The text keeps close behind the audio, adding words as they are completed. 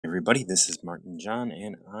Everybody, this is Martin John,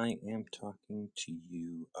 and I am talking to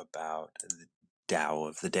you about the Tao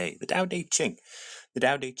of the Day, the Tao Te Ching. The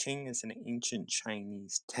Tao Te Ching is an ancient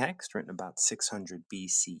Chinese text written about 600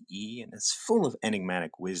 BCE, and it's full of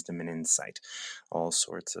enigmatic wisdom and insight, all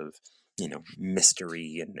sorts of,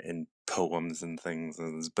 mystery and poems and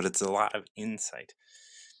things, but it's a lot of insight.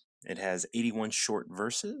 It has 81 short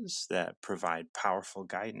verses that provide powerful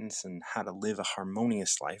guidance on how to live a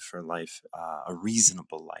harmonious life, or a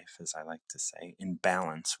reasonable life, as I like to say, in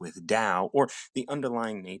balance with Tao, or the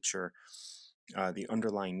underlying nature, the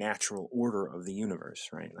underlying natural order of the universe,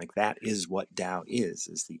 right? Like that is what Tao is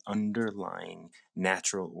the underlying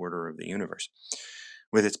natural order of the universe.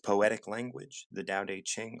 With its poetic language, the Tao Te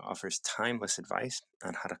Ching offers timeless advice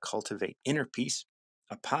on how to cultivate inner peace,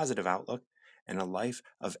 a positive outlook, and a life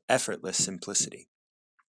of effortless simplicity.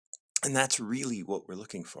 And that's really what we're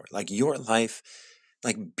looking for. Like your life,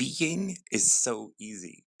 like being is so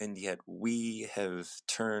easy. And yet we have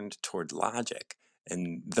turned toward logic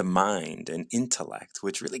and the mind and intellect,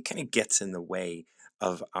 which really kind of gets in the way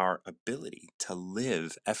of our ability to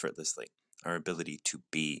live effortlessly, our ability to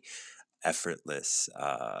be effortless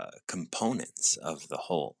components of the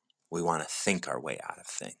whole. We want to think our way out of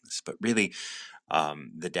things, but really,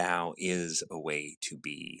 the Tao is a way to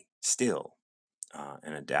be still,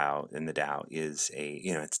 and the Tao is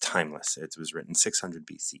it's timeless. It was written 600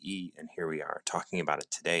 BCE, and here we are talking about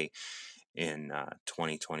it today in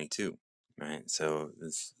 2022, right? So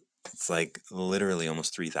it's like literally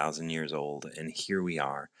almost 3,000 years old, and here we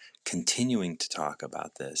are continuing to talk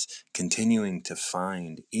about this, continuing to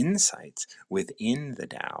find insights within the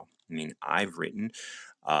Tao. I mean,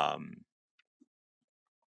 um,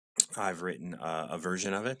 a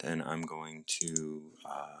version of it, and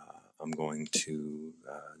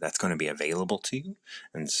that's going to be available to you.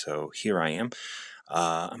 And so here I am.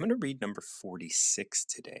 I'm going to read number 46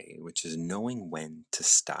 today, which is knowing when to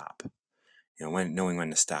stop. Knowing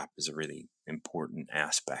when to stop is a really important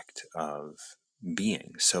aspect of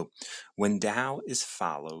being. So when Tao is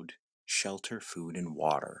followed, shelter, food, and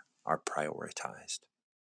water are prioritized.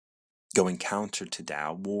 Going counter to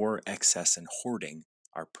Tao, war, excess, and hoarding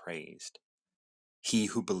are praised. He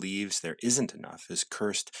who believes there isn't enough is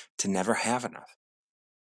cursed to never have enough.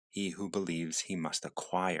 He who believes he must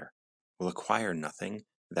acquire will acquire nothing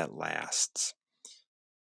that lasts.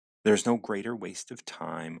 There's no greater waste of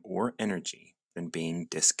time or energy than being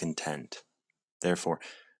discontent. Therefore,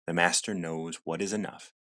 the master knows what is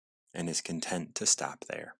enough and is content to stop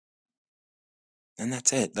there. And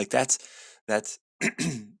that's it. Like that's that's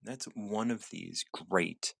one of these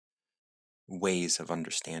great ways of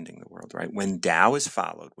understanding the world, right? When Tao is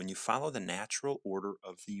followed, when you follow the natural order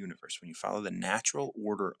of the universe, when you follow the natural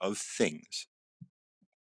order of things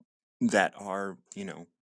that are,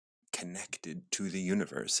 connected to the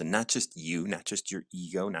universe, and not just you, not just your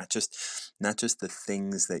ego, not just the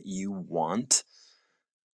things that you want,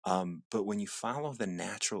 but when you follow the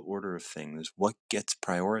natural order of things, what gets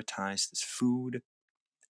prioritized is food,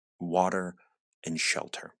 water, and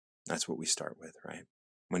shelter. That's what we start with, right?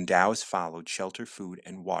 When Tao is followed, shelter, food,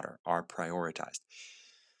 and water are prioritized.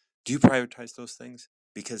 Do you prioritize those things?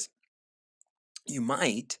 Because you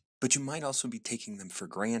might, but you might also be taking them for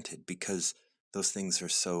granted because those things are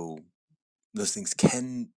so, those things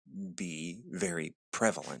can be very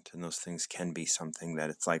prevalent, and those things can be something that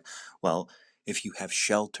it's like, well, if you have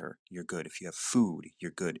shelter, you're good. If you have food, you're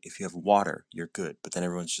good. If you have water, you're good. But then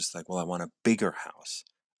everyone's just like, well, I want a bigger house.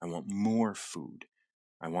 I want more food.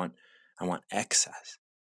 I want excess,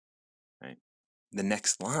 right? The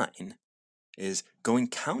next line is going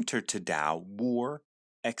counter to Tao, war,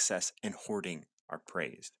 excess, and hoarding are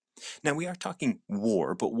praised. Now we are talking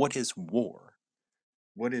war, but what is war?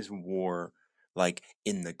 What is war like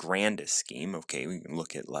in the grandest scheme? Okay, we can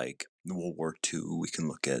look at like World War II. We can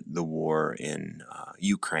look at the war in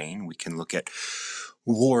Ukraine. We can look at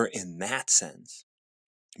war in that sense.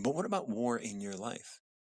 But what about war in your life?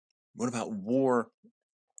 What about war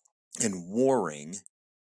and warring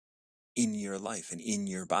in your life and in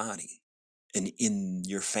your body and in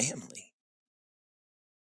your family?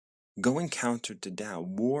 Going counter to Tao,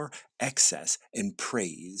 war, excess, and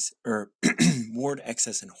praise, or war,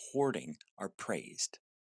 excess, and hoarding are praised.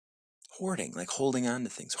 Hoarding, like holding on to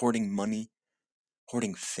things, hoarding money,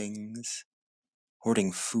 hoarding things,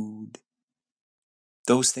 hoarding food.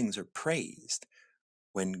 Those things are praised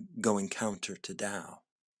when going counter to Tao.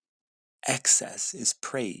 Excess is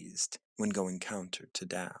praised when going counter to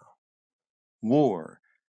Tao. War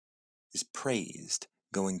is praised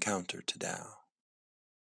going counter to Tao.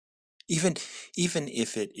 Even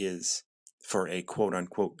if it is for a quote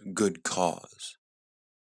unquote good cause,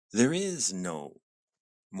 there is no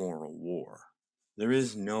moral war. There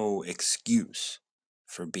is no excuse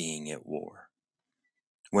for being at war.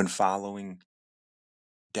 When following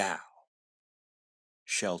Tao,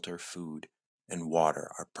 shelter, food, and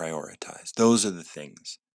water are prioritized. Those are the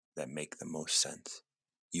things that make the most sense.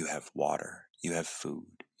 You have water, you have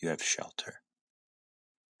food, you have shelter.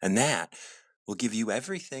 And that will give you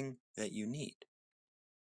everything that you need.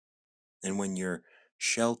 And when your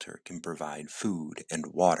shelter can provide food and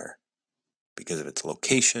water because of its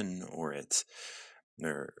location or its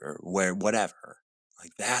or where whatever,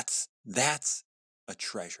 like that's a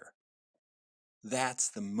treasure. That's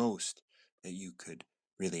the most that you could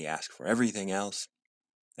really ask for. Everything else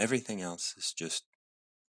is just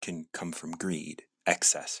can come from greed,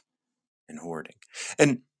 excess, and hoarding.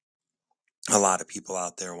 And a lot of people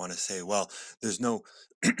out there want to say, well, there's no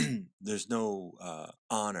there's no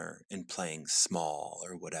honor in playing small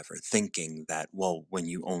or whatever, thinking that, well, when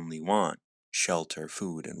you only want shelter,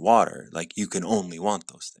 food, and water, like you can only want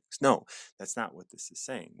those things. No, that's not what this is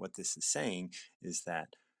saying. What this is saying is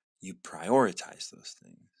that you prioritize those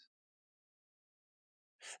things.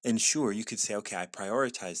 And sure, you could say, okay, I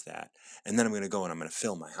prioritize that, and then I'm going to go and I'm going to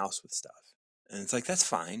fill my house with stuff. And it's like, that's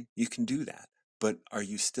fine. You can do that. But are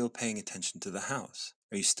you still paying attention to the house?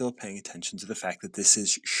 Are you still paying attention to the fact that this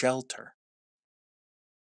is shelter?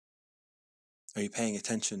 Are you paying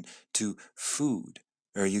attention to food?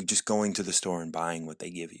 Or are you just going to the store and buying what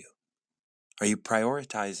they give you? Are you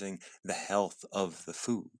prioritizing the health of the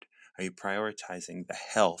food? Are you prioritizing the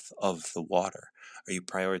health of the water? Are you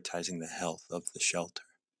prioritizing the health of the shelter?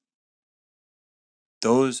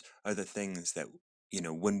 Those are the things that,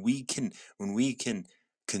 when we can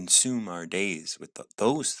consume our days with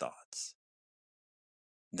those thoughts,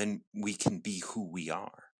 then we can be who we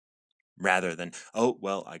are, rather than, oh,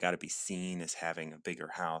 well, I got to be seen as having a bigger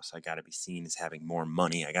house, I got to be seen as having more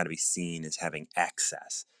money, I got to be seen as having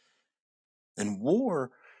access. And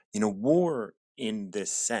war in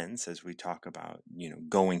this sense, as we talk about,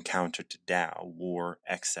 going counter to Tao, war,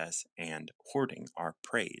 excess, and hoarding are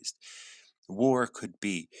praised. War could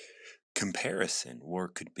be comparison. War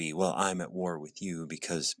could be, well, I'm at war with you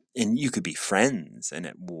because, and you could be friends and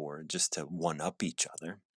at war just to one up each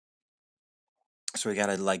other. So we got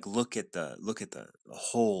to like look at the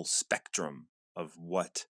whole spectrum of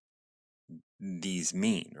what these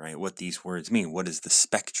mean, right? What these words mean. What is the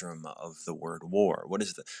spectrum of the word war? What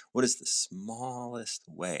is the smallest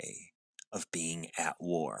way of being at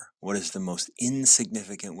war? What is the most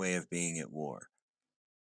insignificant way of being at war?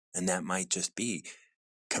 And that might just be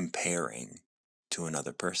comparing to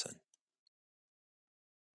another person.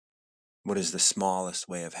 What is the smallest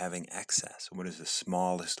way of having excess? What is the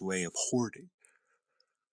smallest way of hoarding?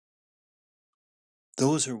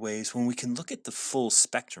 Those are ways when we can look at the full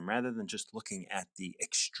spectrum rather than just looking at the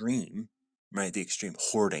extreme, right? The extreme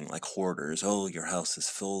hoarding, like hoarders. Oh, your house is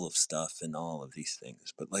full of stuff and all of these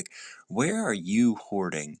things. But like, where are you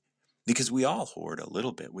hoarding? Because we all hoard a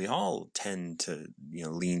little bit. We all tend to,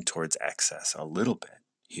 lean towards excess a little bit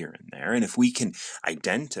here and there. And if we can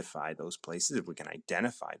identify those places, if we can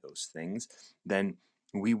identify those things, then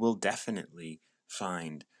we will definitely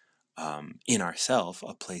find in ourselves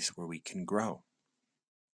a place where we can grow.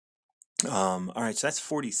 All right, so that's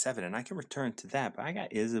 47, and I can return to that, but I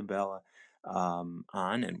got Isabella on,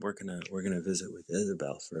 and we're gonna visit with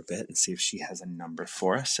Isabel for a bit and see if she has a number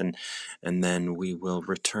for us, and then we will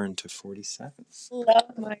return to 47. Hello,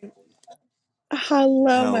 my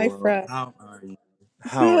hello, my Hello, friend. how are you?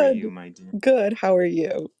 How are you, Good, my dear? good. How are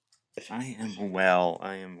you? I am well.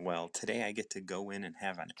 I am well. Today I get to go in and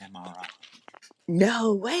have an MRI.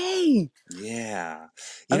 No way. Yeah,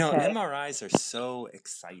 Okay, MRIs are so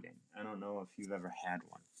exciting. I don't know if you've ever had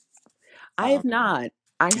one. I have Um, not.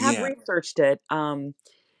 I have yeah. researched it.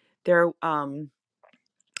 There.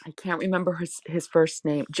 I can't remember his first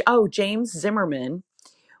name. Oh, James Zimmerman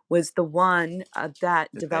was the one that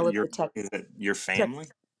Is that developed your the tech. is that your Tech. family?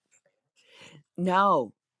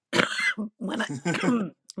 No, when I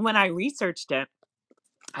when I researched it,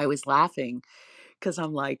 I was laughing because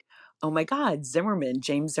I'm like, oh my God, Zimmerman,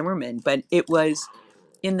 James Zimmerman. But it was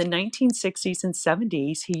in the 1960s and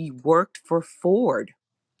 70s, he worked for Ford,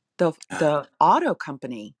 the Ah, the auto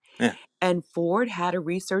company. yeah. And Ford had a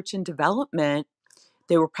research and development.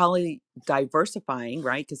 They were probably diversifying,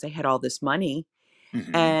 right? Because they had all this money.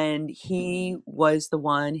 Hmm. And he was the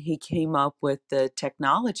one, he came up with the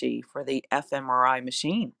technology for the fMRI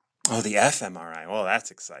machine. Oh, the fMRI. Well,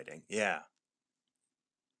 that's exciting. Yeah.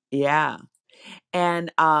 Yeah.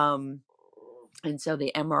 And so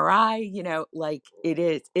the MRI, like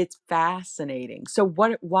it's fascinating. So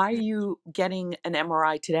why are you getting an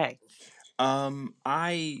MRI today?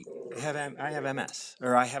 I have MS,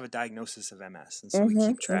 or I have a diagnosis of MS, and so we Mm-hmm.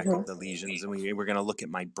 keep track Mm-hmm. of the lesions, and we're going to look at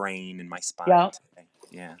my brain and my spine Yeah. today.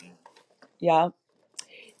 Yeah. Yeah.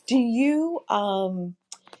 Do you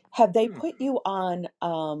have they Hmm. put you on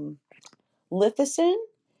lecithin?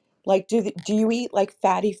 Like do you eat like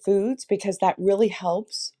fatty foods because that really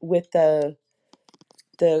helps with the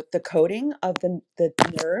coating of the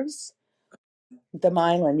nerves, the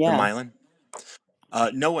myelin, The yeah. myelin.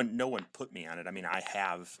 No one put me on it. I mean, I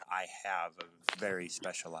have a very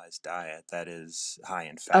specialized diet that is high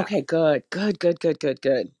in fat. Okay, good. Good, good, good, good,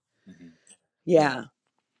 good. Hmm. Yeah. Yeah.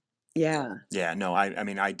 Yeah. Yeah, no, I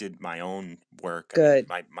mean, I did my own work. I mean, Good.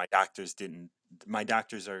 my doctors didn't, my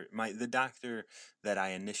doctors are, the doctor that I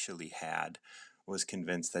initially had was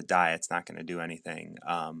convinced that diet's not going to do anything.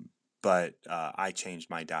 But I changed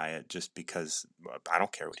my diet just because I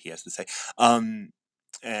don't care what he has to say. Um,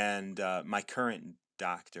 and my current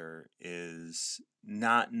doctor is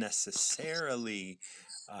not necessarily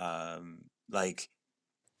like,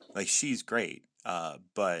 she's great,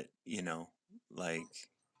 but, like,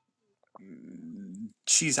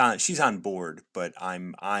 she's on board, but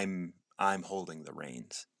I'm holding the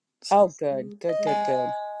reins. Oh, So good. Good, good,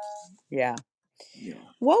 good. Yeah. yeah.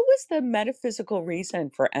 What was the metaphysical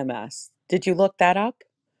reason for MS? Did you look that up?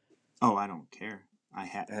 Oh, I don't care.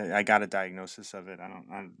 I got a diagnosis of it.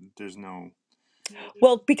 There's no.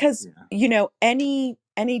 Well, because Yeah. any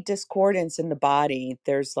discordance in the body,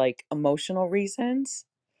 there's like emotional reasons.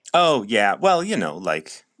 Oh yeah. Well,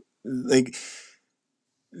 like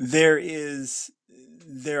there is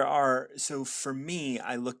there are so for me,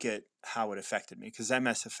 I look at how it affected me because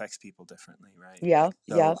MS affects people differently, right? Yeah,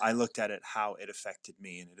 Like, yeah. so I looked at it how it affected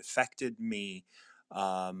me, and it affected me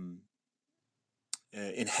um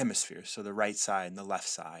in hemispheres, so the right side and the left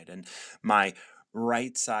side. And my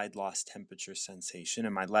right side lost temperature sensation,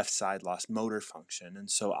 and my left side lost motor function. And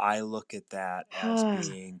so Ah, I look at that as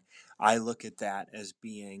being,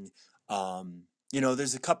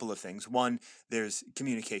 there's a couple of things. One, there's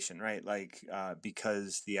communication, right? Like,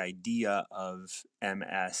 because the idea of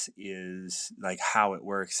MS is like how it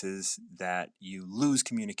works is that you lose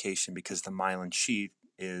communication because the myelin sheath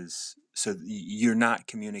is so you're not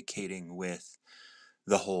communicating with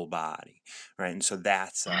the whole body, right? And so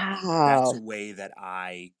that's a wow. way that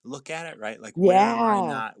I look at it, right? Like, Yeah.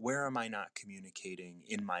 where am I not communicating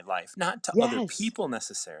in my life, not to other Yes. people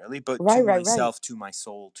necessarily, but to Right, right, right. myself, to my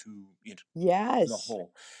soul, to, the Yes.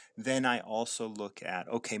 whole. Then I also look at,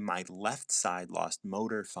 okay, my left side lost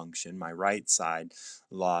motor function, my right side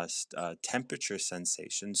lost temperature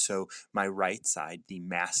sensation. So my right side, the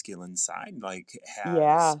masculine side, like, has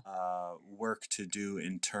Yeah. work to do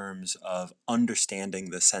in terms of understanding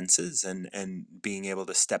the senses, and being able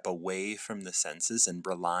to step away from the senses and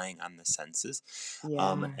relying on the senses.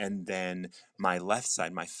 Yeah. And then my left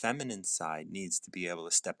side, my feminine side, needs to be able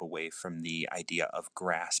to step away from the idea of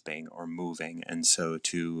grasping or moving, and so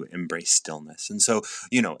to embrace stillness. And so,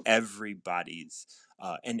 everybody's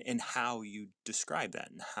and how you describe that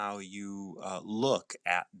and how you look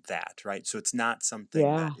at that, right? So it's not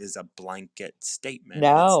something that Yeah. is a blanket statement.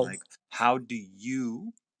 It's No. like, how do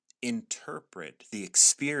you interpret the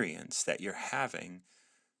experience that you're having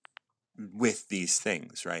with these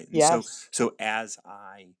things, right? And so Yes. so as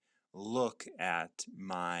I look at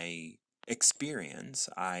my experience,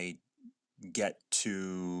 I get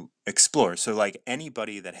to explore. So, like,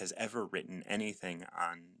 anybody that has ever written anything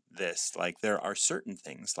on this, like, there are certain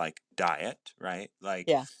things like diet, right? Like,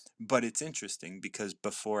 Yeah. but it's interesting because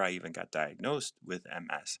before I even got diagnosed with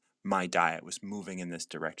MS, my diet was moving in this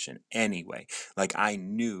direction anyway. Like, I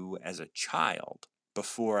knew as a child,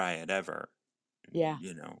 before I had ever, Yeah.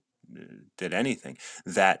 you know, did anything,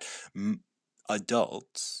 that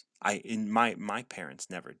adults, I in my parents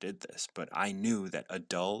never did this, but I knew that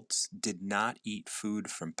adults did not eat food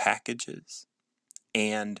from packages,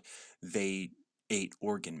 and they ate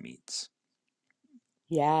organ meats.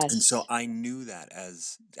 And so Yes. I knew that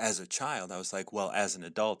as a child. I was like, well, as an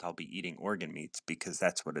adult, I'll be eating organ meats because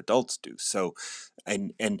that's what adults do. So,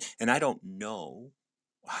 and I don't know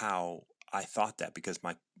how I thought that, because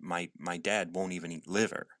my dad won't even eat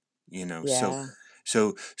liver, so Yeah.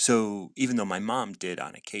 so even though my mom did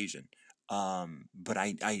on occasion, but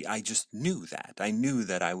I just knew that. I knew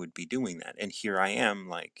that I would be doing that. And here I am,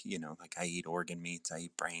 like, like, I eat organ meats, I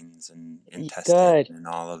eat brains and intestine Good. and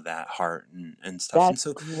all of that, heart and stuff. And That's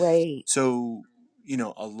so great. so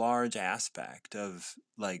a large aspect of,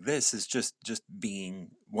 like, this is just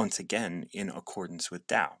being, once again, in accordance with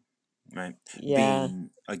Tao, right? Yeah.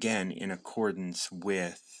 Being again in accordance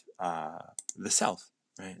with the self.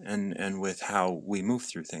 right? And with how we move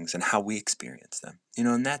through things and how we experience them,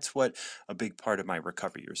 and that's what a big part of my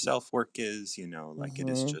recovery yourself work is. Like Hmm.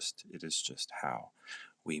 it is just how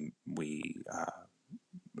we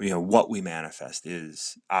what we manifest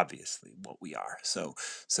is obviously what we are. So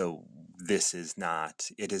this is not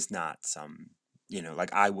it is not some,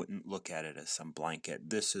 like, I wouldn't look at it as some blanket,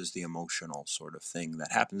 this is the emotional sort of thing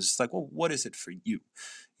that happens. It's like, well, what is it for you?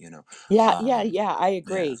 you know Yeah, yeah, um yeah, I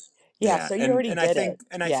yeah, agree. Yeah, yeah. so you and already and i did it. think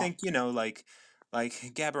and I Yeah. think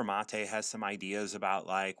like Gabor Mate has some ideas about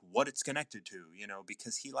like what it's connected to,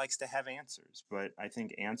 because he likes to have answers, but I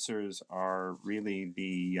think answers are really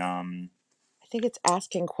the I think it's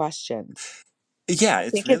asking questions. yeah, I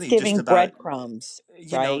it's think it's really just giving about, breadcrumbs,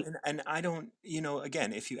 right? and I don't,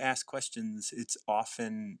 again, if you ask questions, it's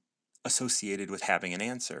often associated with having an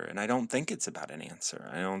answer. And I don't think it's about an answer.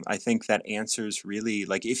 I think that answers really,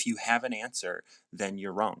 like, if you have an answer, then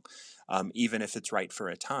you're wrong. Even if it's right for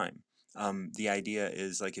a time. The idea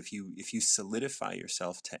is like if you solidify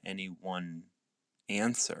yourself to any one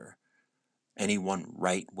answer, any one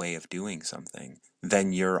right way of doing something,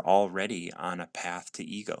 then you're already on a path to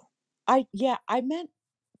ego. Yeah, I meant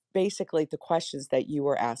basically the questions that you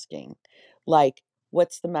were asking. Like,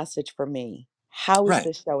 what's the message for me? How is Right.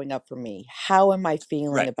 this showing up for me? How am I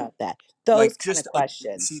feeling Right. about that? Those Like, kind of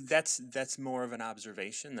see, questions. that's more of an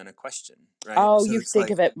observation than a question, right? Oh, So you it's think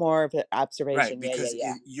of like, it more of an right, observation. Yeah, yeah, because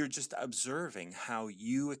yeah. you're just observing how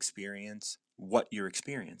you experience what you're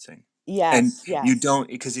experiencing. And Yes, you yes. don't,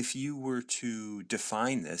 because if you were to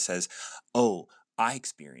define this as, oh, I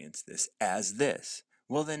experience this as this,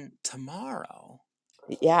 well, then tomorrow,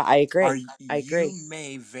 Yeah, I are agree. I you agree.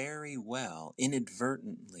 may very well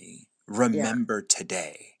inadvertently Yeah. remember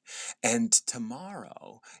today, and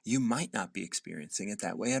tomorrow you might not be experiencing it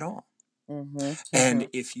that way at all. Mhm. And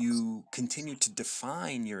Mhm. if you continue to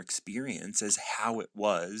define your experience as how it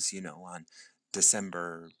was, on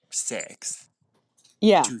December 6th,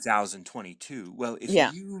 Yeah. 2022, well, if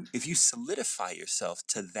Yeah. you solidify yourself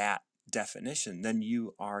to that definition, then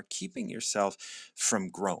you are keeping yourself from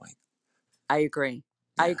growing. I agree.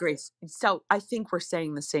 I Yeah. agree. So I think we're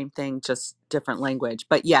saying the same thing, just different language.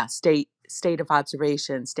 But yeah, state of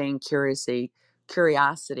observation, staying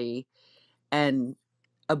curiosity and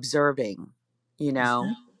observing, you know.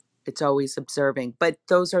 Hmm. It's always observing. But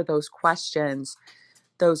those are those questions,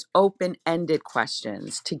 those open-ended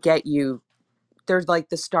questions to get you, they're like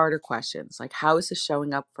the starter questions. Like, how is this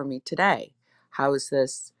showing up for me today? How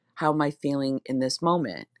am I feeling in this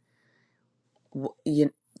moment?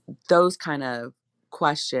 You, those kind of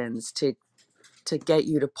questions to get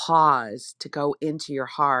you to pause, to go into your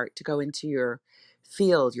heart, to go into your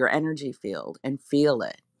field, your energy field, and feel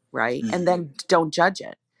it, right? And Hmm. then don't judge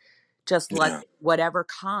it. Just let Yeah. whatever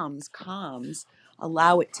comes,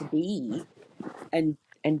 allow it to be, and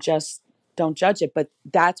just don't judge it. But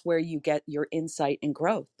that's where you get your insight and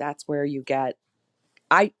growth. That's where you get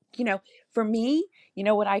I you know, for me, you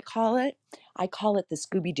know what I call it? I call it the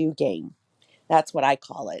Scooby Doo game. That's what I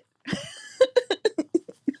call it.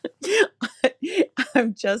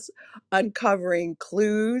 I'm just uncovering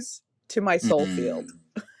clues to my soul field. Mm.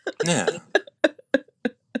 Yeah.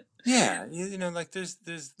 Yeah, like there's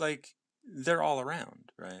like they're all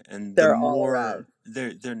around, right? And the They're all around. more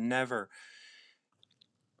they're never,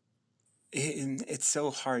 it's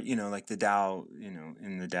so hard, like the Tao,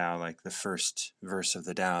 in the Tao, like the first verse of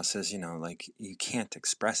the Tao says, like you can't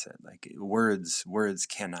express it, like words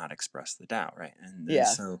cannot express the Tao, right? And Yeah,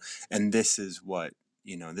 so, and this is what,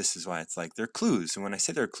 this is why it's like they're clues. And when I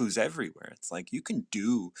say there are clues everywhere, it's like you can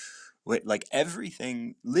do what, like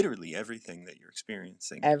everything, literally everything that you're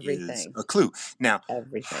experiencing is everything, a clue. Now,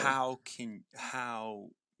 everything.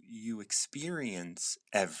 how you experience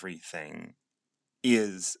everything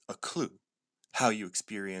is a clue. How you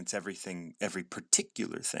experience everything, every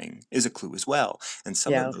particular thing, is a clue as well. And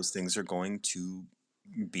some of Yeah. those things are going to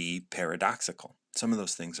be paradoxical. Some of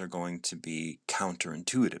those things are going to be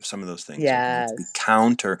counterintuitive. Some of those things are going to be Yes.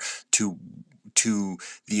 counter to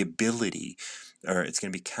the ability, or it's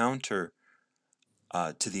going to be counter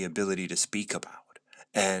to the ability to speak about.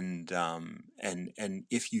 And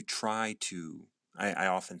if you try to, I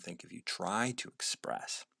often think if you try to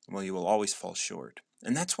express, well, you will always fall short.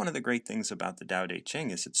 And that's one of the great things about the Tao Te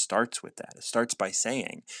Ching is it starts with that. It starts by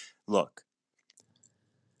saying, look,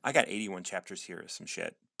 I got 81 chapters here of some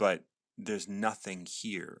shit, but there's nothing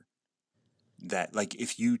here that, like,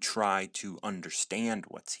 if you try to understand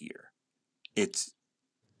what's here, it's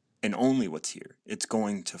and only what's here, it's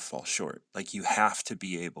going to fall short. Like, you have to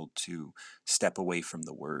be able to step away from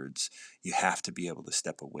the words. You have to be able to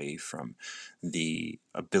step away from the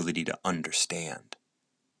ability to understand.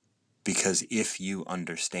 because if you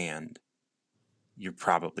understand, you're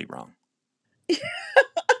probably wrong.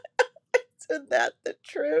 Isn't that the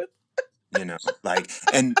truth? You know, like,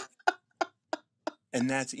 and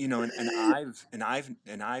that's,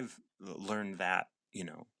 and I've learned that,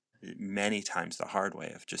 many times the hard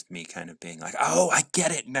way of just me kind of being like, oh, I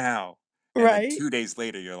get it now. And then Right? 2 days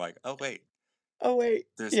later, you're like, oh, wait, Oh, wait.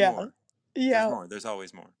 there's Yeah. more. There's Yeah. more. There's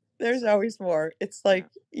always more. There's So, always more. It's yeah. like,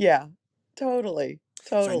 yeah, totally.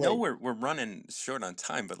 So I know Totally. we're running short on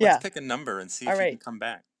time, but let's Yeah. pick a number and see All if you can right. come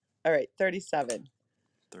back. All right. 37.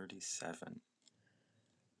 37.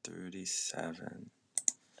 37.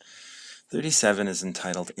 37 is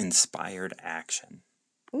entitled Inspired Action.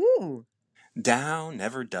 Ooh. Tao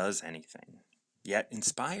never does anything, yet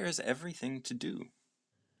inspires everything to do.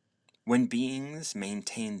 When beings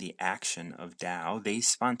maintain the action of Tao, they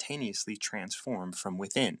spontaneously transform from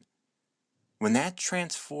within. When that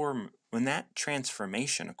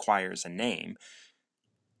transformation acquires a name,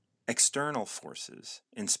 external forces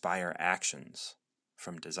inspire actions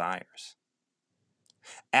from desires.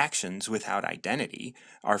 Actions without identity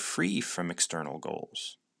are free from external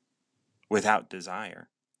goals. Without desire,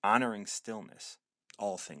 honoring stillness,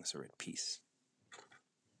 all things are at peace.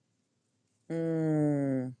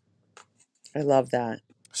 Mm, I love that.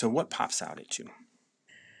 So, what pops out at you?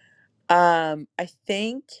 I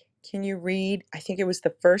think, can you read? I think it was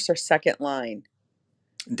the first or second line.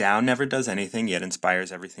 Tao never does anything, yet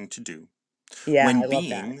inspires everything to do. Yeah, When I love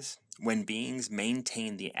that. beings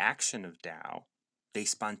maintain the action of Tao, they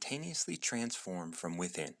spontaneously transform from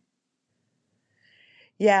within.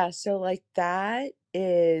 Yeah, so like that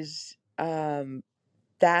is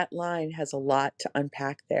that line has a lot to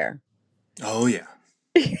unpack there. Oh yeah,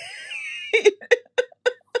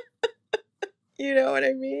 You know what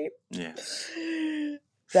I mean? yeah,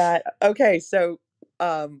 That okay, so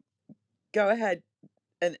um go ahead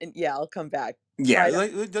and yeah, I'll come back. yeah. Try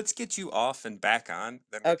to Let's get you off and back on,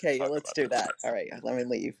 then we can okay, talk let's about do this. that. All right, let me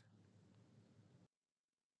leave.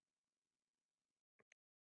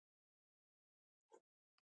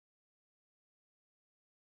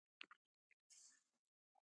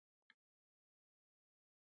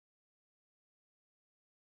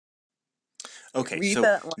 Okay, Read so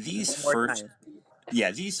that line these one more first, time.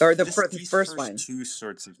 yeah, Or the these first first one. two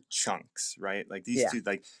sorts of chunks, right? Like these Yeah. two,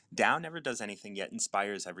 like Tao never does anything yet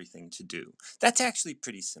inspires everything to do. That's actually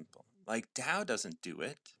pretty simple. Like Tao doesn't do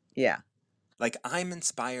it. Yeah. Like I'm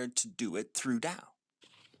inspired to do it through Tao,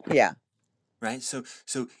 Yeah. right? So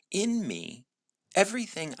in me,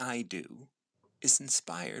 everything I do is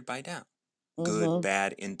inspired by Tao. Good, Mhm.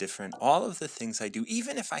 bad, indifferent, all of the things I do,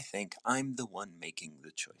 even if I think I'm the one making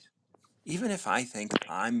the choice. Even if I think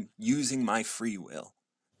I'm using my free will,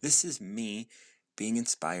 this is me being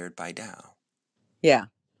inspired by Tao. Yeah.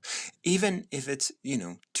 Even if it's,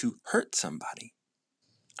 to hurt somebody,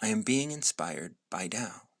 I am being inspired by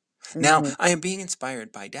Tao. Now, Mhm. I am being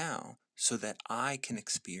inspired by Tao so that I can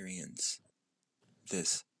experience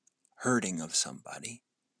this hurting of somebody,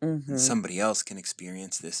 and Mhm. somebody else can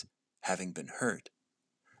experience this having been hurt,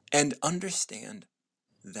 and understand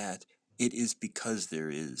that it is because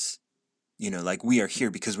there is, like we are here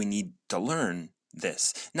because we need to learn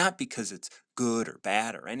this, not because it's good or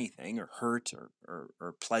bad or anything, or hurt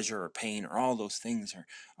or pleasure or pain, or all those things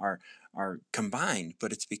are are combined,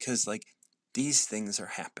 but it's because like these things are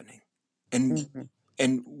happening. And Mhm.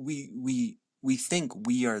 we think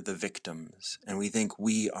we are the victims, and we think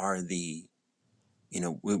we are the,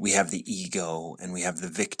 we have the ego and we have the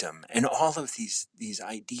victim, and all of these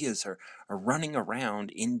ideas are running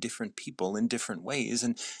around in different people in different ways,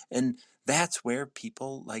 and that's where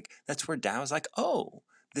people like, that's where Tao is like, oh,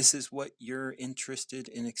 this is what you're interested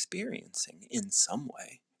in experiencing in some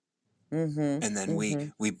way. Mhm. And then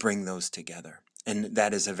Mhm. we bring those together, and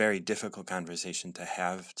that is a very difficult conversation to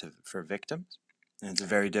have for victims, and it's a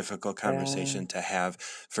very difficult Yeah. conversation to have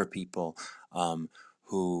for people,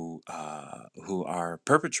 who are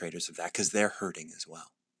perpetrators of that, because they're hurting as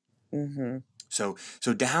well. Mhm. So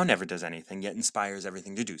Tao never does anything, yet inspires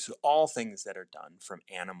everything to do. So all things that are done, from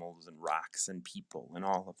animals and rocks and people and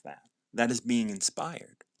all of that, that is being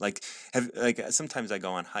inspired. Like sometimes I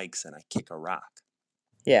go on hikes and I kick a rock,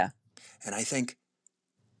 Yeah. and I think,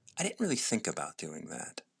 I didn't really think about doing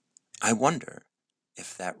that. I wonder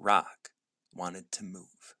if that rock wanted to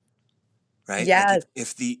move, right? Like Yes.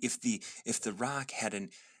 if the rock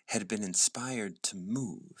had been inspired to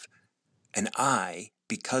move, and I,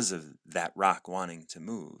 because of that rock wanting to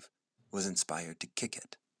move, was inspired to kick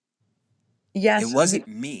it. It Yes. wasn't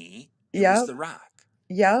me, it was Yep. the rock.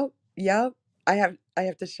 Yep. Yep. I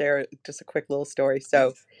have to share just a quick little story.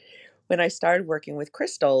 So, Please. when I started working with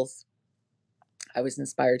crystals, I was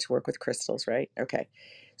inspired to work with crystals, right? Okay.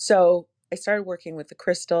 So I started working with the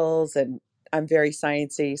crystals, and I'm very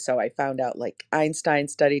sciencey. So I found out like Einstein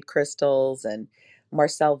studied crystals, and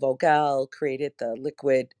Marcel Vogel created the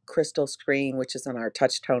liquid crystal screen, which is on our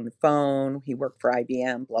touch tone phone. He worked for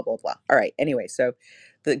IBM, blah, blah, blah. All right. Anyway, so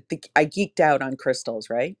I geeked out on crystals,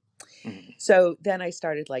 right? Mhm. So then I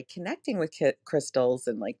started like connecting with crystals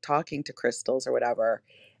and like talking to crystals or whatever.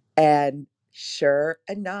 And sure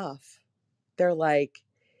enough, they're like,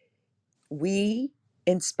 we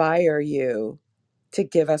inspire you to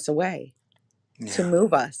give us away, to Yeah.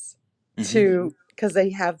 move us, Hmm. to because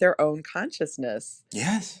they have their own consciousness,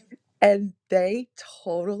 Yes. and they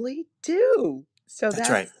totally do. So That's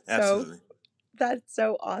right. Absolutely. that's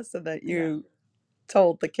so awesome that Yeah. you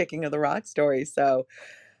told the kicking of the rock story. So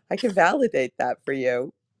I can validate that for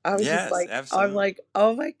you. I was just Yes, like, I'm absolutely. like,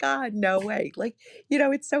 oh my God, no way. Like,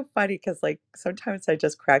 it's so funny because like sometimes I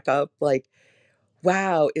just crack up like,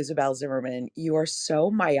 wow, Isabel Zimmerman, you are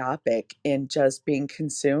so myopic in just being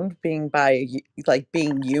consumed, being like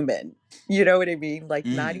being human. You know what I mean? Like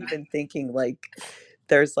not Mm. even thinking like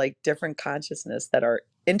there's like different consciousness that are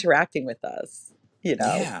interacting with us, you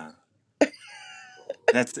know? Yeah.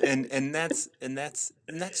 That's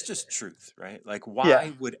and that's just truth, right? Like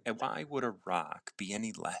Yeah. why would a rock be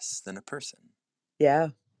any less than a person, Yeah.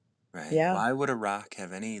 right? Yeah. Why would a rock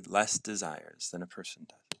have any less desires than a person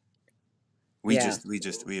does? We Yeah. just we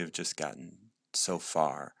just we have just gotten so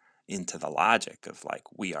far into the logic of like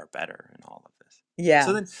we are better in all of this.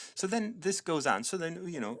 So Yeah. then so then this goes on. So then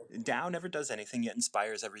Tao never does anything yet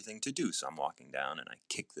inspires everything to do. So I'm walking down and I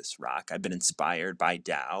kick this rock. I've been inspired by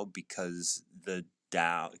Tao because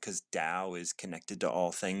Tao is connected to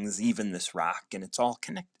all things, even this rock, and it's all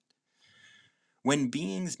connected. When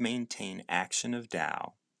beings maintain action of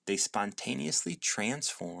Tao, they spontaneously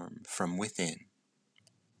transform from within.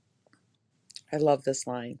 I love this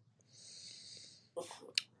line.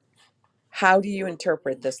 How do you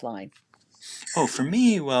interpret this line? Oh, for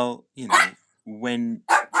me, well, when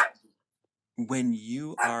when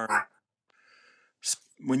you are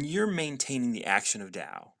when you're maintaining the action of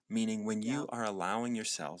Tao, meaning when Yeah. you are allowing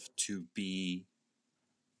yourself to be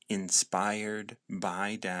inspired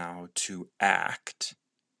by Tao to act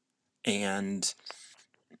and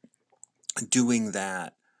doing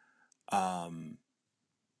that, um,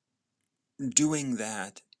 doing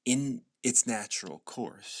that in its natural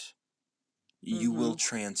course, you will Mhm.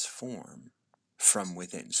 transform from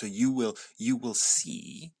within. So you will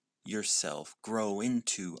see yourself grow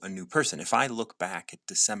into a new person. If I look back at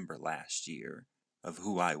December last year of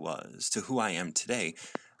who I was to who I am today,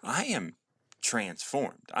 I am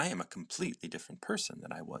transformed. I am a completely different person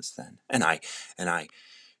than I was then. And I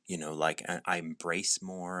like I embrace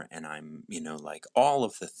more, and I'm like all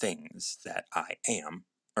of the things that I am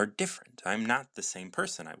are different. I'm not the same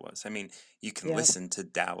person I was. I mean, you can Yep. listen to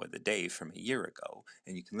Tao of the Day from a year ago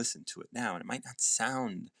and you can listen to it now and it might not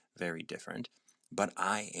sound very different, but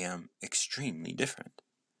I am extremely different.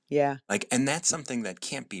 Yeah. Like, and that's something that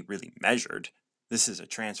can't be really measured. This is a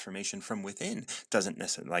transformation from within. Doesn't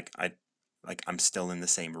necessarily I'm still in the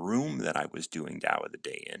same room that I was doing Tao of the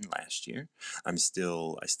Day in last year. I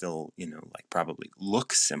still, like probably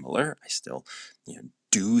look similar. I still,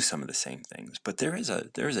 do some of the same things. But there is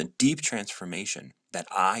a deep transformation that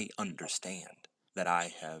I understand, that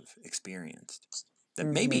I have experienced, that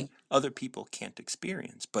Mhm. maybe other people can't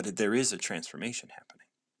experience, but there is a transformation happening.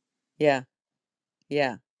 Yeah.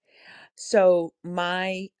 Yeah. So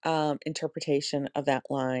my interpretation of that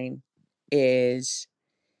line is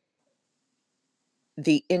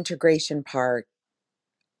the integration part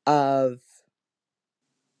of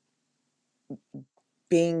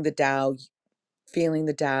being the Tao, feeling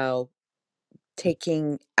the Tao,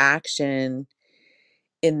 taking action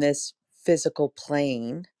in this physical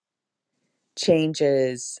plane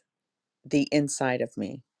changes the inside of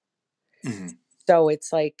me. Hmm. So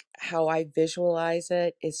it's like how I visualize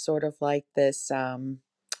it is sort of like this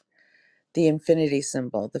the infinity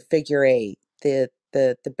symbol, the figure eight, the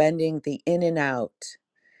bending, the in and out.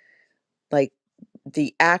 Like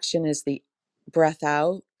the action is the breath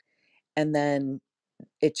out, and then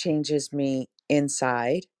it changes me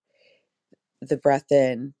inside, the breath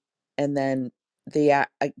in, and then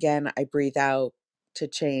again I breathe out to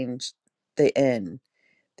change the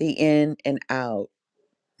in and out,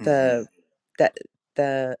 Hmm. the the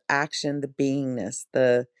the action, the beingness,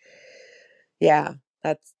 the yeah,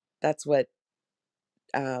 that's what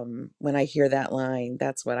when I hear that line,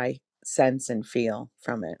 that's what I sense and feel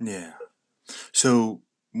from it. Yeah. So,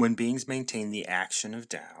 when beings maintain the action of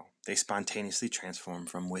Tao, they spontaneously transform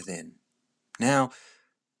from within. Now,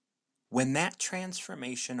 When that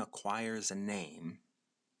transformation acquires a name,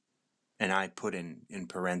 and I put in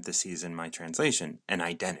parentheses in my translation, an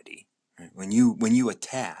identity. Right? When you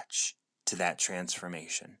attach to that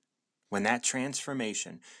transformation, when that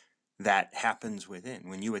transformation that happens within,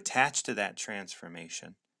 when you attach to that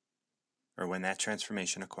transformation, or when that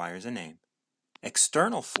transformation acquires a name,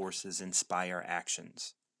 external forces inspire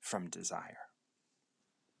actions from desire.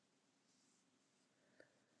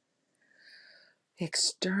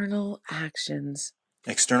 External actions,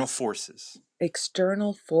 External forces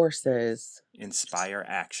external forces, inspire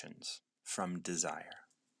actions from desire.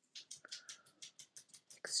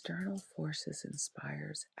 external forces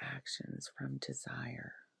inspires actions from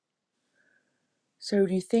desire. So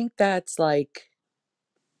do you think that's like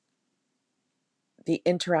the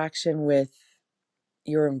interaction with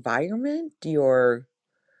your environment, your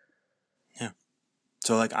Yeah.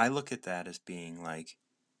 So like I look at that as being like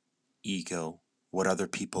ego, what other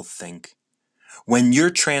people think. When your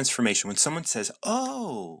transformation, when someone says,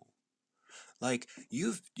 "Oh, like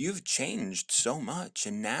you've changed so much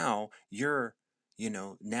and now you're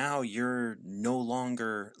now you're no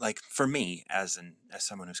longer like for me as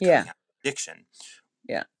someone who's yeah, coming out of addiction,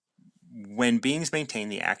 yeah. when beings maintain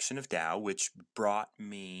the action of Tao, which brought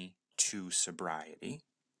me to sobriety,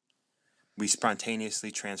 we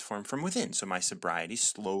spontaneously transformed from within. So my sobriety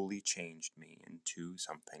slowly changed me into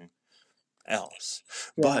something else.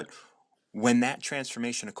 Yeah. But when that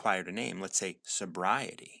transformation acquired a name, let's say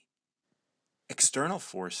sobriety, external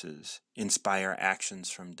forces inspire actions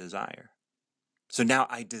from desire. So now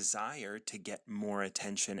I desire to get more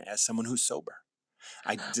attention as someone who's sober.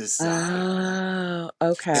 I desire, Oh,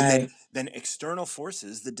 and then okay. then external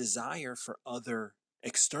forces, the desire for other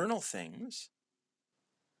external things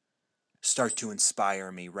start to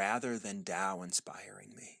inspire me rather than Tao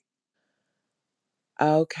inspiring me.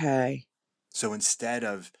 Okay. So instead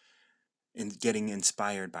of getting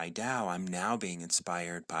inspired by Tao, I'm now being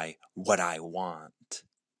inspired by what I want,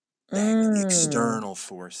 the Mm. external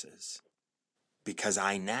forces, because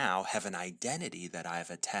I now have an identity that I've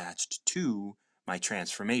attached to my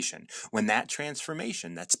transformation. When that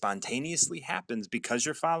transformation that spontaneously happens because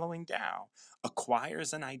you're following Tao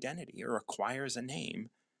acquires an identity or acquires a name,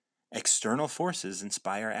 external forces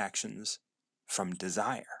inspire actions from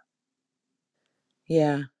desire.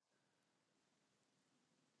 Yeah.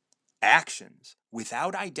 Actions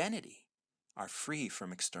without identity are free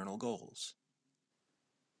from external goals.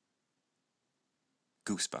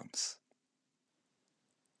 Goosebumps.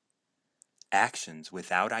 Actions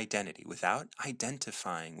without identity, without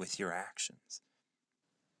identifying with your actions,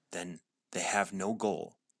 then they have no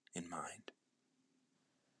goal in mind.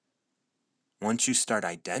 Once you start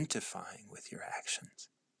identifying with your actions,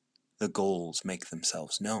 the goals make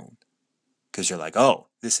themselves known because you're like, oh,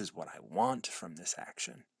 this is what I want from this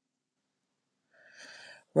action.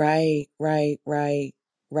 Right, right, right,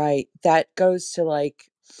 right. That goes to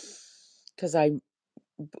like, because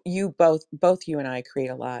both you and I create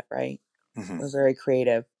a lot, right? Mm-hmm. We're very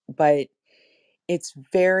creative, but it's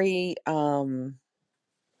very,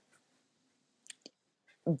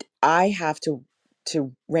 I have to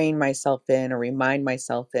rein myself in or remind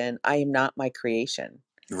myself in, I am not my creation.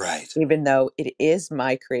 Right. Even though it is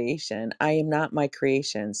my creation, I am not my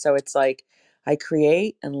creation. So it's like I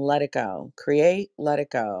create and let it go. Create, let it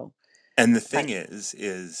go. And the I thing is,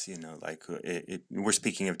 like we're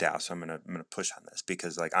speaking of Tao, so I'm gonna push on this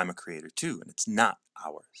because like I'm a creator too, and it's not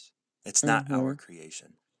ours. It's not our Mhm.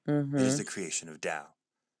 creation. It is Mhm. the creation of Tao,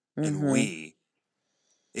 and Mhm.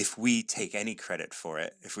 if we take any credit for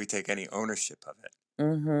it, if we take any ownership of it,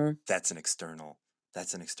 Mhm. that's an external,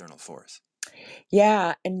 that's an external force.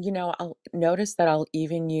 Yeah, and I'll notice that I'll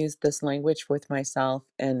even use this language with myself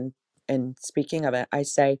and speaking of it, I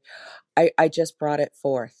say, I just brought it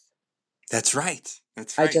forth. That's right.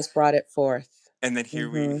 That's I right. just brought it forth. And then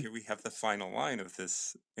Mhm. here we have the final line of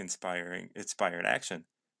this inspired action.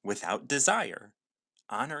 Without desire,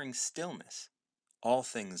 honoring stillness, all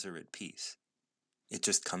things are at peace. It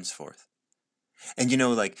just comes forth. And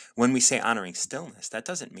like when we say honoring stillness, that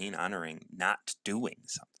doesn't mean honoring not doing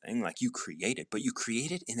something. Like you create it, but you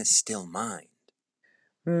create it in a still mind,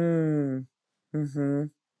 Mm.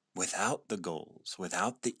 Mhm. without the goals,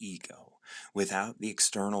 without the ego, without the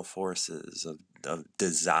external forces of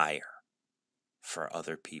desire for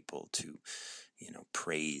other people to,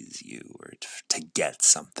 praise you or to get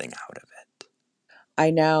something out of it.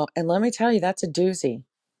 I know, and let me tell you, that's a doozy.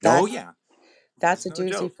 Oh, That yeah. that's That's a no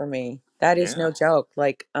doozy joke. for me. That is Yeah. no joke.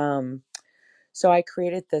 Like, so I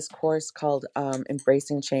created this course called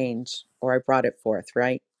Embracing Change, or I brought it forth,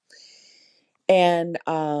 right? And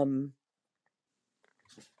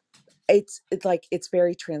it's like it's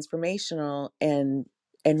very transformational, and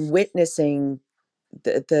witnessing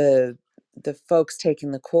the folks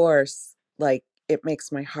taking the course, like it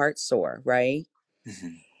makes my heart soar, right? Hmm.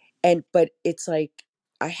 And but it's like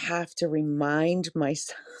I have to remind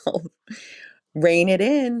myself, rein it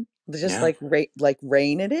in, just Yeah. like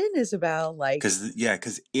rein it in, Isabel, like Because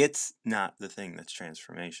it's not the thing that's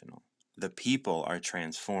transformational. The people are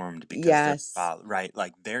transformed because yes, right,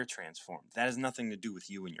 like they're transformed. That has nothing to do with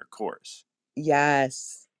you and your course.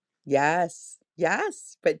 yes, yes,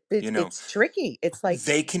 yes, but You know, it's tricky. It's like,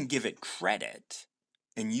 they can give it credit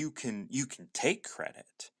and you can take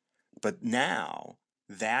credit. But now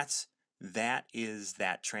that's that is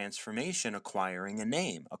that transformation acquiring a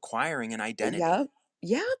name, acquiring an identity. yep,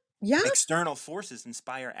 yep, yep, External forces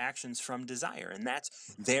inspire actions from desire, and that's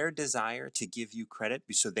their desire to give you credit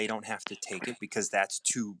so they don't have to take it because that's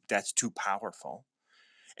too powerful,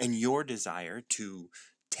 and your desire to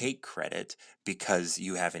take credit because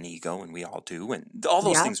you have an ego, and we all do, and all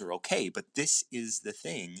those yep, things are okay. But this is the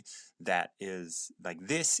thing that is like,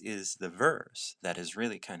 this is the verse that is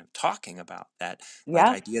really kind of talking about that, like,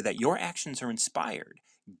 yep, idea that your actions are inspired.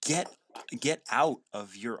 Get get out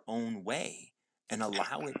of your own way and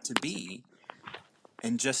allow it to be,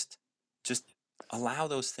 and just allow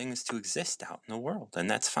those things to exist out in the world, and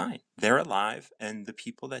that's fine. They're alive, and the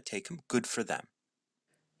people that take them, good for them.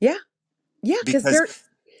 yeah, yeah, because Because they're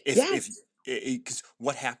if yes, because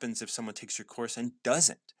what happens if someone takes your course and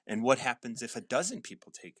doesn't, and what happens if a dozen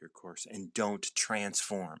people take your course and don't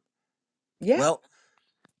transform? yeah, Well,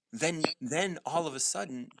 then all of a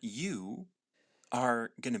sudden you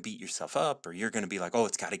are going to beat yourself up, or you're going to be like, oh,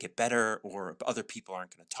 it's got to get better, or other people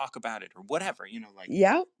aren't going to talk about it, or whatever, like.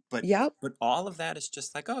 yep, but yep, but all of that is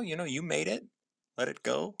just like, oh, you made it, let it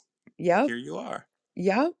go, yep, here you are.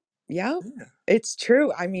 yep, yep. Yeah. It's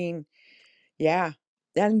true. I mean, yeah.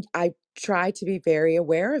 And I try to be very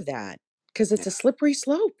aware of that because it's a Yeah, slippery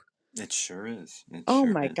slope. it sure is, it Oh sure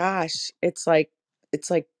my is. gosh. It's like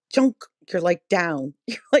junk. You're like down.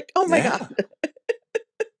 You're like, oh my God. Yeah,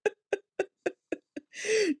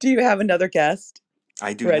 Do you have another guest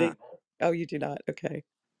I do ready? not. Oh, you do not. Okay.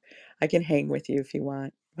 I can hang with you if you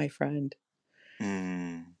want, my friend.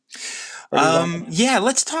 Mm. Or do you want to? Yeah,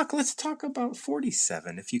 let's talk about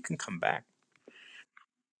 47 if you can come back.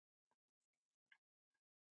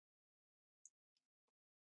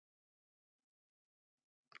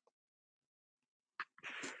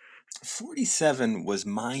 47 was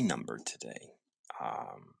my number today.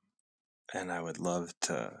 Um, and I would love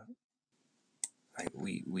to, like,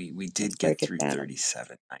 we Let's did get break it through down.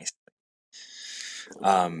 37 nice.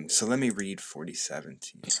 So let me read 47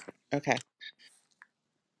 to you. Okay.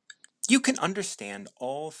 You can understand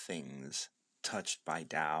all things touched by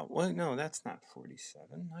Tao. Well, no, that's not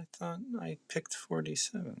 47. I thought I picked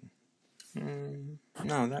 47.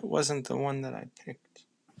 No, that wasn't the one that I picked.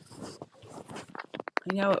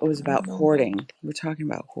 I know it was No, about no, no. hoarding. We're talking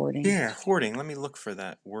about hoarding. Yeah, hoarding. Let me look for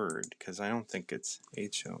that word because I don't think it's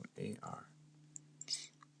HOARD.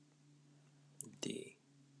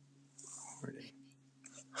 Hoarding.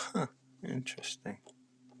 Huh. Interesting.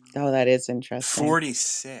 Oh, that is interesting.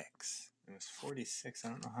 46. It was 46. I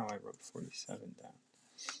don't know how I wrote 47 down.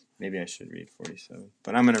 Maybe I should read 47,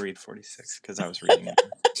 but I'm going to read 46 because I was reading it.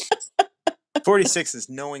 46 is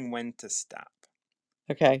knowing when to stop.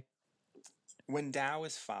 Okay. When Tao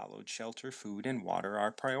is followed, shelter, food, and water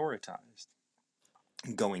are prioritized.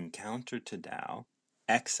 Going counter to Tao,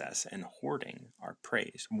 excess and hoarding are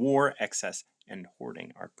praised. War, excess, and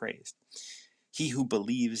hoarding are praised. He who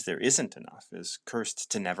believes there isn't enough is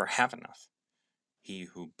cursed to never have enough. He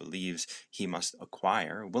who believes he must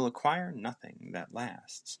acquire will acquire nothing that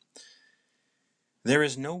lasts. There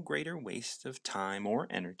is no greater waste of time or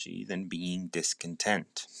energy than being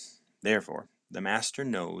discontent. Therefore, the master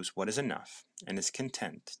knows what is enough and is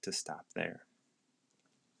content to stop there.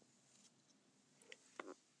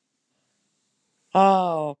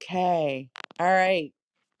 Okay. All right.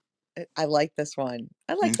 I like this one.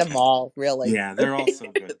 I like them Okay. all, really. Yeah, they're all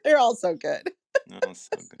so good. They're all so good. They're all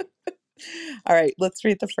so good. All right, let's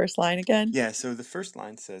read the first line again. Yeah, so the first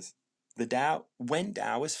line says, the Tao, when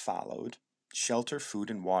Tao is followed, shelter, food,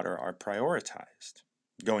 and water are prioritized.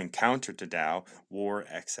 Going counter to Tao, war,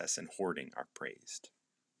 excess, and hoarding are praised.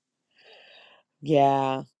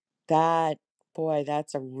 Yeah. That, boy,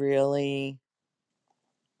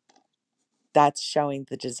 that's showing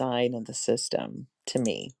the design of the system to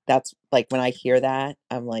me. That's like when I hear that,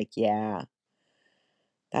 I'm like, yeah,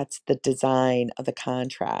 that's the design of the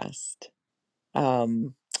contrast.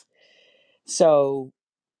 Um, so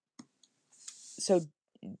so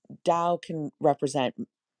Tao can represent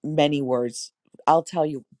many words. I'll tell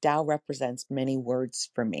you Tao represents many words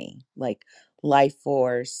for me, like life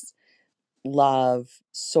force, love,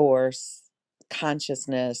 source,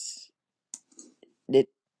 consciousness. It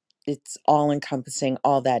it's all encompassing,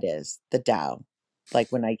 all that is the Tao.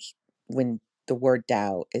 Like when the word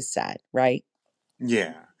Tao is said, right?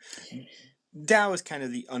 Yeah. Tao is kind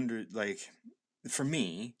of for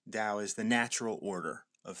me, Tao is the natural order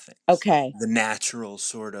of things, like Okay. the natural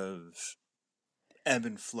sort of ebb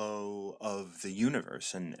and flow of the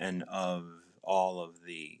universe and of all of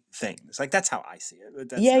the things. Like that's how I see it, but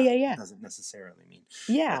Yeah, yeah, yeah. doesn't necessarily mean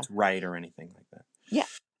Yeah. that's right or anything like that. Yeah.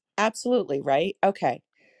 Absolutely, right? Okay.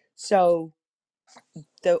 So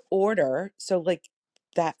the order, so like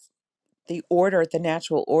that the order, the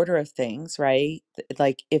natural order of things, right?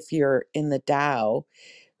 Like if you're in the Tao,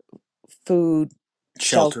 food,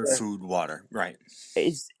 Shelter, shelter food, water. Right.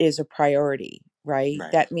 is a priority, right?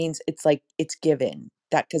 Right. That means it's like it's given.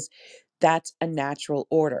 That cuz that's a natural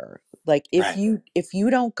order. Like Right. if you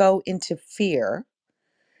don't go into fear,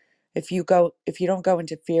 if you don't go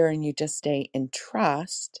into fear and you just stay in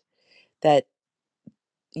trust that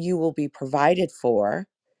you will be provided for,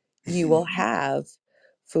 you will have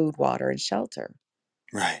food, water, and shelter,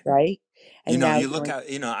 Right. right? You And know, now you look you're out,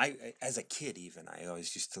 as a kid, even, I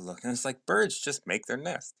always used to look, and it's like birds just make their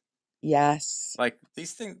nest. yes, Like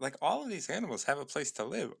these things, like all of these animals have a place to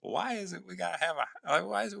live. Why is it we gotta have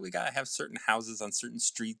why is it we gotta have certain houses on certain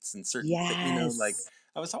streets and certain like yes,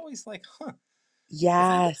 I was always like, huh, if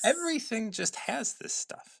yes, everything just has this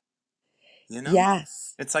stuff, you know?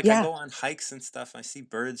 yes, It's like I yeah, go on hikes and stuff, I see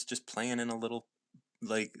birds just playing in a little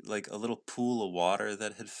like a little pool of water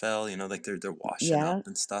that had fell, like they're washing up yeah,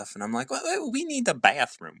 and stuff, and I'm like, well, we need a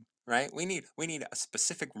bathroom, right? We need a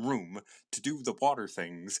specific room to do the water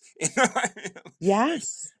things. like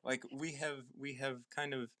yes, we have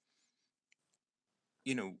kind of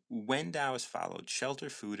when Tao is followed, shelter,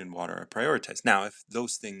 food, and water are prioritized. Now, if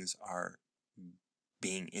those things are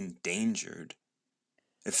being endangered,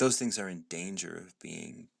 if those things are in danger of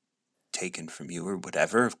being taken from you or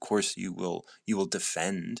whatever, of course you will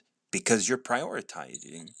defend because you're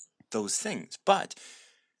prioritizing those things. But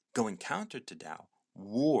going counter to Tao,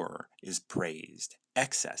 war is praised,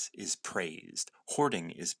 excess is praised,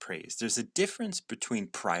 hoarding is praised. There's a difference between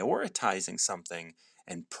prioritizing something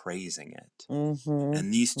and praising it. mhm,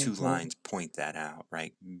 And these two mhm, lines point that out,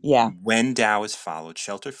 right? yeah, When Tao is followed,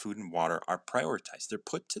 shelter, food, and water are prioritized. They're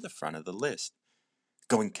put to the front of the list.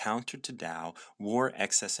 Going counter to Tao, war,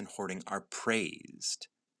 excess, and hoarding are praised.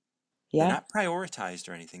 They're yeah, not prioritized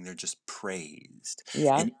or anything, they're just praised.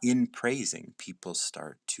 yeah, And in praising, people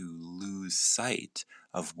start to lose sight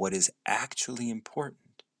of what is actually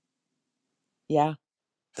important: yeah,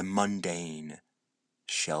 the mundane: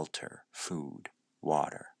 shelter, food,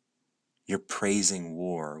 water. You're praising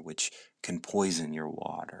war, which can poison your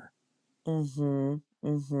water. mhm,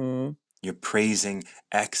 mhm, You're praising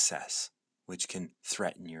excess, which can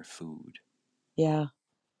threaten your food. yeah,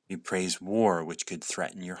 You praise war, which could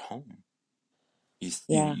threaten your home. You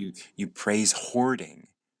yeah, you you praise hoarding,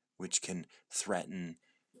 which can threaten,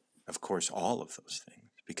 of course, all of those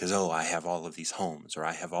things. Because I have all of these homes, or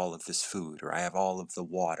I have all of this food, or I have all of the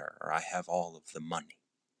water, or I have all of the money.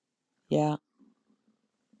 yeah,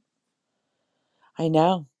 I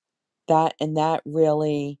know. That and that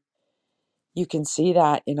really you can see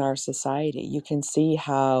that in our society. You can see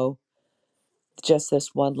how just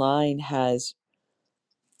this one line has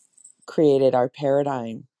created our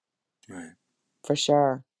paradigm Right. for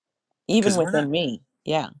sure. Even Because we're within not. me.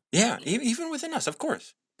 Yeah. Yeah, even within us, of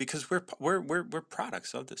course, because we're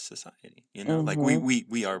products of this society. Like we Mhm. we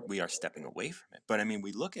we are we are stepping away from it. But I mean,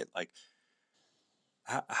 we look at like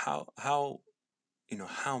how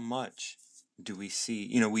how much do we see?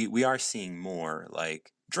 We are seeing more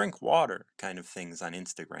like drink water kind of things on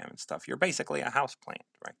Instagram and stuff. You're basically a house plant,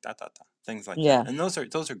 right? Things like that, Yeah. and those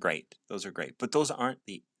are great. Those are great, but those aren't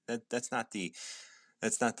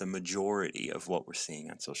that's not the majority of what we're seeing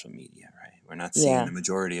on social media, right? We're not seeing Yeah. the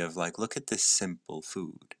majority of like, look at this simple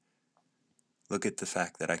food. Look at the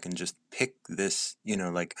fact that I can just pick this,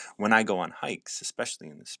 like when I go on hikes, especially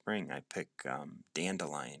in the spring, I pick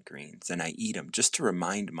dandelion greens and I eat them just to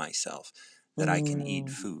remind myself that I can eat Mm.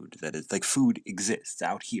 food, that it's like food exists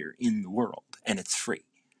out here in the world and it's free,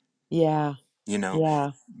 Yeah. you know?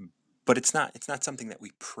 Yeah. But it's not something that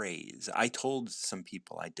we praise. I told some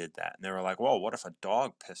people I did that and they were like, well, what if a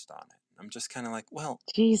dog pissed on it? I'm just kind of like, well,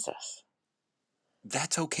 Jesus.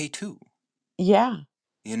 that's okay too. Yeah.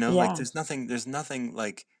 Like Yeah. there's nothing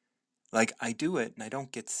like I do it and I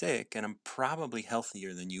don't get sick and I'm probably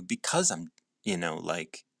healthier than you because I'm,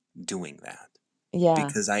 like doing that.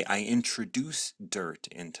 Yeah. because I introduce dirt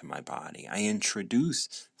into my body. I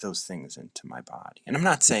introduce those things into my body. And I'm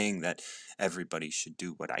not saying that everybody should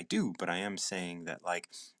do what I do, but I am saying that like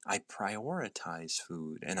I prioritize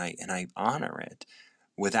food and I honor it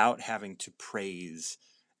without having to praise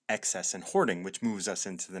excess and hoarding, which moves us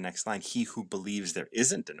into the next line. He who believes there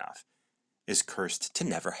isn't enough is cursed to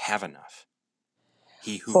never have enough.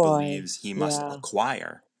 He who Boy. believes he must Yeah.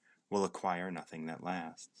 acquire will acquire nothing that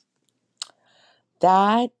lasts.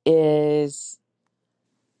 That is,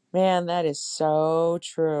 man, that is so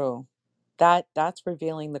true. That's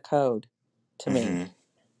revealing the code to me. Mm-hmm.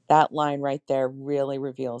 That line right there really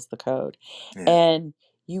reveals the code. Yeah. And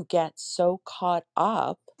you get so caught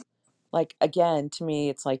up, like again, to me,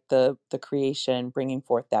 it's like the creation bringing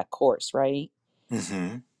forth that course, right?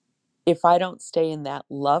 Mm-hmm. If I don't stay in that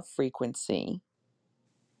love frequency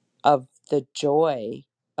of the joy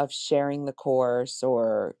of sharing the course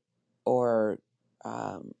or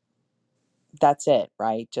um, that's it,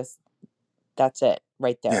 right? Just that's it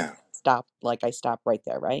right there. Yeah. Stop, like I stop right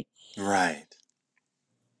there, right? Right.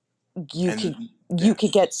 You could And you yeah.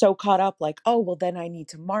 could get so caught up like, oh, well then I need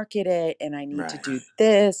to market it and I need to Right. do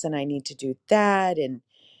this and I need to do that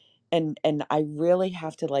and I really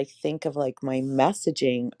have to like think of like my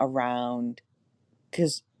messaging around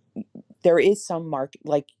because there is some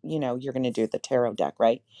like you're going to do the tarot deck,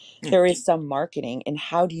 right? Yeah. There is some marketing, and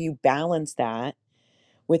how do you balance that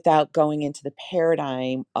without going into the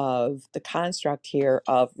paradigm of the construct here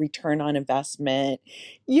of return on investment?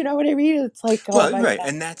 You know what I mean? It's like, oh Well, my right,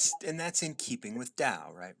 god. and that's in keeping with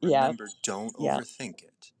Tao, right? Yep. Remember, don't Yep. overthink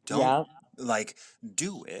it. Don't Yep. like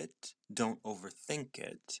do it. Don't overthink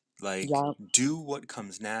it. Like Yep. do what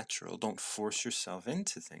comes natural. Don't force yourself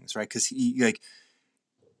into things, right? Because like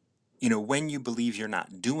when you believe you're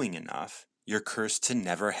not doing enough, you're cursed to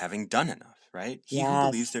never having done enough, right? He who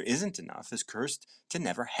believes Yes. there isn't enough is cursed to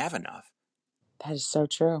never have enough. That is so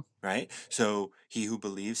true. Right? So he who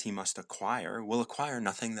believes he must acquire will acquire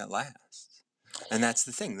nothing that lasts. And that's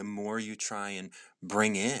the thing. The more you try and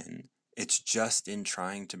bring in, it's just in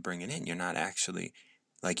trying to bring it in. You're not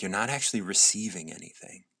actually receiving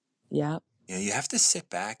anything. Yep. You have to sit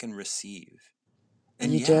back and receive.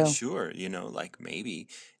 And You yeah, do. sure, like maybe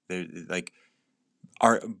there like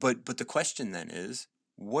are but the question then is,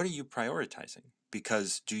 what are you prioritizing?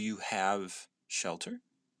 Because do you have shelter?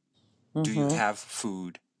 Do you Mhm. have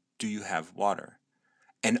food? Do you have water?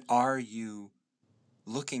 And are you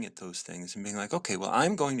looking at those things and being like, okay, well,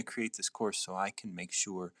 I'm going to create this course so I can make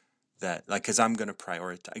sure that, like, because I'm going to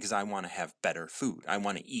prioritize, because I want to have better food. I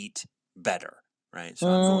want to eat better, right?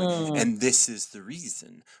 So I'm going, Mm. and this is the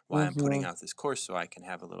reason why I'm putting Mhm. out this course so I can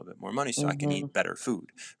have a little bit more money so I can Mhm. eat better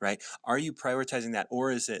food, right? Are you prioritizing that?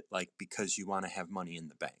 Or is it like because you want to have money in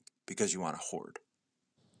the bank, because you want to hoard?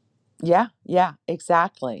 Yeah, yeah,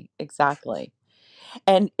 exactly. Exactly.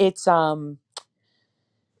 And it's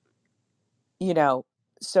you know,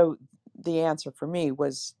 so the answer for me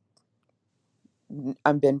was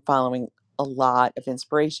I've been following a lot of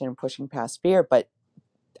inspiration and pushing past fear, but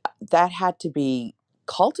that had to be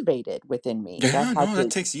cultivated within me. That Yeah, had no, that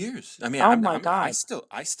to, takes years. I mean, oh my God.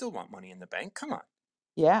 I still want money in the bank. Come on.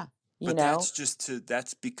 Yeah, But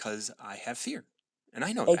that's because I have fear. And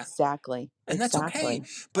I know that. exactly. And that's okay. Exactly.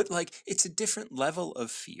 But like it's a different level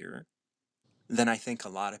of fear than I think a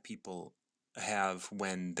lot of people have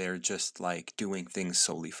when they're just like doing things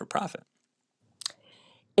solely for profit.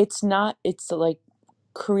 It's not, it's like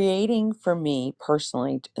creating for me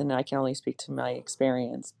personally, and I can only speak to my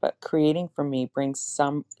experience, but creating for me brings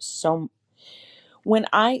so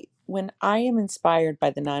when I am inspired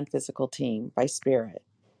by the non-physical team, by spirit,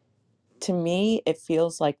 to me it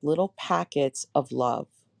feels like little packets of love,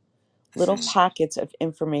 little Hmm. packets of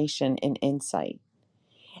information and insight.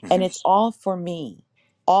 And Hmm. it's all for me.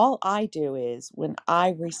 All I do is when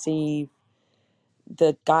I receive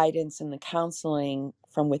the guidance and the counseling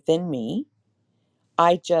from within me,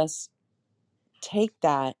 I just take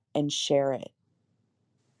that and share it.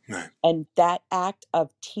 Right. And that act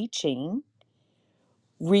of teaching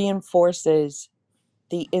reinforces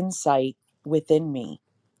the insight within me.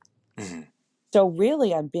 Hmm. So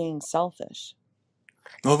really, I'm being selfish.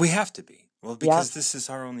 Well, we have to be. Well, Yep. because this is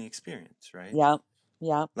our only experience, right? Yep.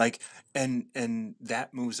 Yep. Like, and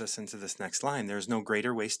that moves us into this next line. There's no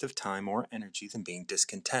greater waste of time or energy than being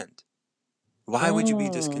discontent. Why would you be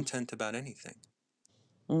Mm. discontent about anything?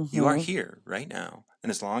 You are Mm-hmm. here right now,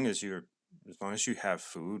 and as long as you have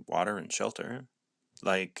food, water, and shelter,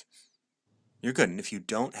 like you're good. And if you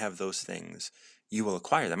don't have those things, you will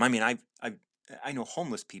acquire them. I mean, I know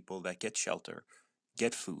homeless people that get shelter,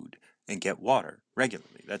 get food, and get water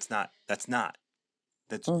regularly. That's not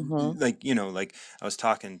That's Mhm. like, like I was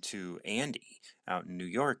talking to Andy out in New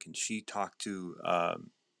York, and she talked to a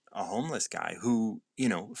homeless guy who,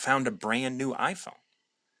 found a brand new iPhone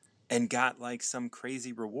and got like some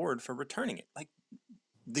crazy reward for returning it. Like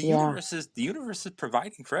Yeah. the universe is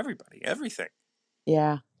providing for everybody, everything,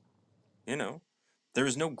 Yeah. you know. There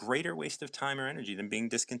is no greater waste of time or energy than being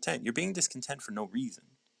discontent. You're being discontent for no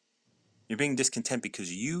reason. You're being discontent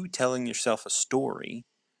because you telling yourself a story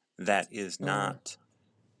that is Mm. not,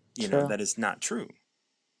 True. that is not true,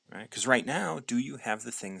 right? Because right now, do you have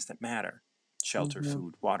the things that matter? Shelter, Mhm.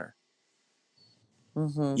 food, water.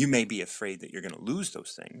 Mhm. You may be afraid that you're going to lose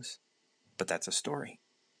those things, but that's a story.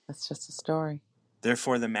 That's just a story.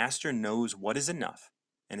 Therefore, the master knows what is enough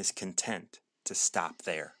and is content to stop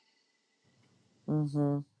there.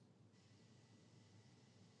 Mhm.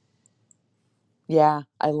 Yeah,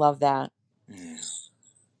 I love that. Yeah.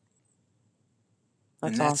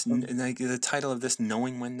 And That's that's awesome. like the title of this,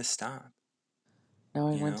 knowing when to stop.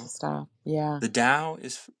 Knowing You when to know, stop. Yeah. the Tao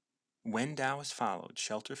is when Tao is followed,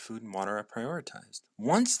 shelter, food, and water are prioritized.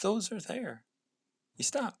 Once those are there, you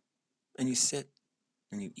stop and you sit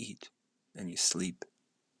and you eat and you sleep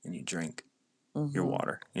and you drink your Mhm.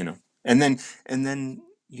 water. And then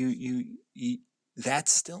you that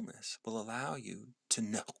stillness will allow you to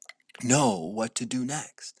know what to do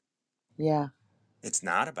next. Yeah. It's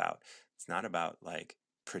not about like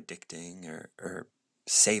predicting or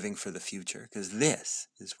saving for the future, because this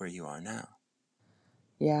is where you are now.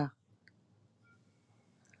 Yeah.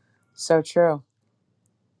 So true.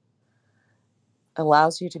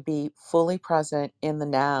 Allows you to be fully present in the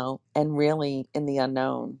now and really in the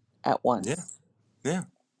unknown at Yeah, once. yeah.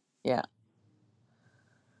 Yeah.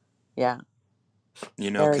 Yeah.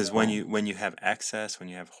 Very Because when cool. you have excess, when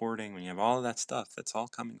you have hoarding, when you have all of that stuff, that's all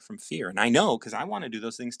coming from fear. And I know, because I want to do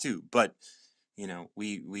those things too. But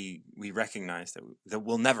we recognize that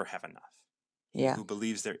we'll never have enough. He Yeah. who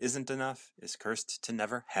believes there isn't enough is cursed to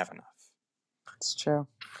never have enough. It's true.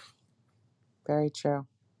 Very true.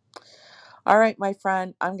 All right, my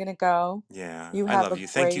friend, I'm going to go. Yeah, You I have love a you.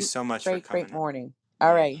 Thank you great, so much for great, great coming on. morning. All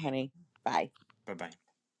Yeah. right, honey. Bye. Bye bye.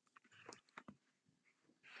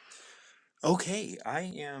 Okay, I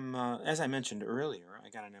am, as I mentioned earlier, I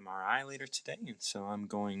got an MRI later today, and so I'm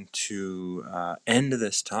going to end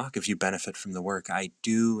this talk. If you benefit from the work I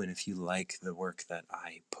do, and if you like the work that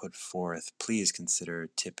I put forth, please consider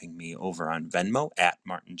tipping me over on Venmo at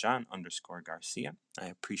 @MartinJohn_Garcia. I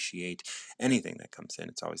appreciate anything that comes in.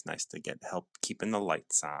 It's always nice to get help keeping the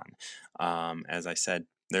lights on. As I said,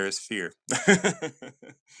 there is fear,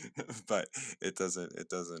 but it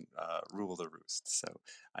doesn't rule the roost. So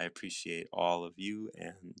I appreciate all of you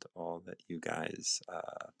and all that you guys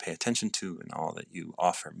pay attention to and all that you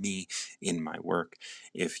offer me in my work.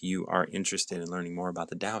 If you are interested in learning more about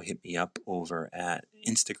the Tao, hit me up over at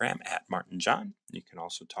Instagram at Martin John. You can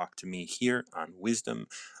also talk to me here on Wisdom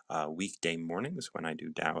weekday mornings when I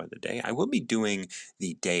do Tao of the Day. I will be doing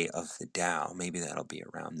the Day of the Tao. Maybe that'll be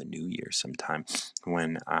around the new year sometime,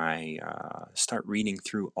 when I start reading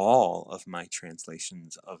through all of my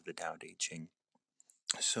translations of the Tao Te Ching,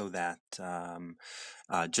 so that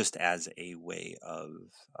just as a way of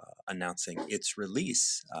announcing its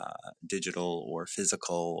release, digital or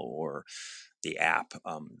physical, or the app,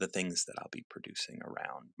 the things that I'll be producing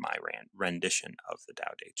around my rendition of the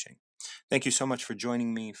Tao Te Ching. Thank you so much for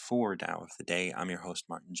joining me for Tao of the Day. I'm your host,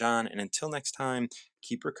 Martin John, and until next time,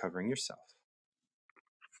 keep recovering yourself.